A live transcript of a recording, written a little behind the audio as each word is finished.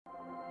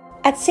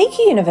At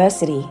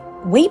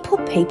CQUniversity, we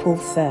put people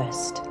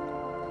first.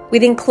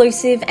 With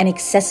inclusive and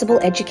accessible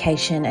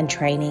education and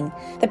training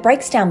that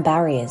breaks down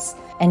barriers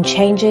and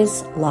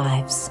changes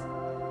lives.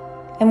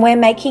 And we're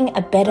making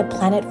a better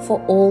planet for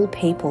all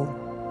people.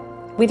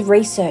 With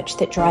research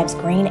that drives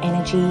green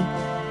energy,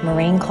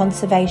 marine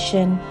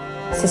conservation,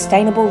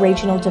 sustainable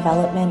regional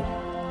development,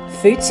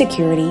 food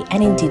security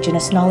and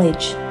Indigenous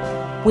knowledge.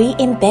 We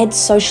embed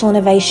social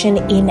innovation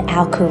in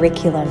our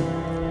curriculum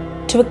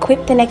to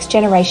equip the next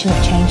generation of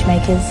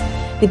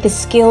changemakers with the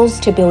skills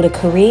to build a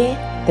career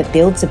that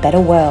builds a better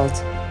world.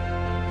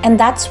 And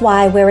that's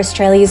why we're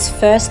Australia's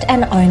first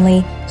and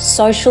only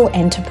social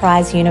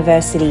enterprise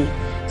university,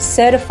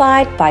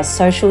 certified by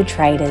Social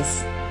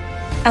Traders.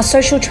 Our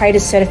Social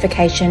Traders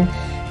certification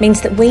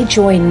means that we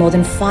join more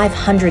than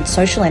 500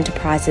 social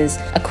enterprises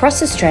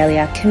across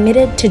Australia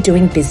committed to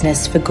doing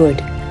business for good.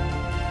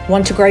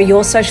 Want to grow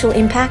your social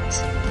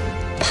impact?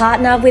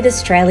 Partner with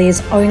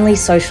Australia's only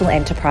social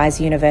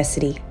enterprise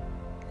university.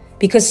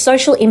 Because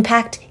social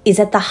impact is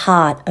at the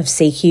heart of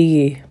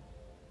CQU.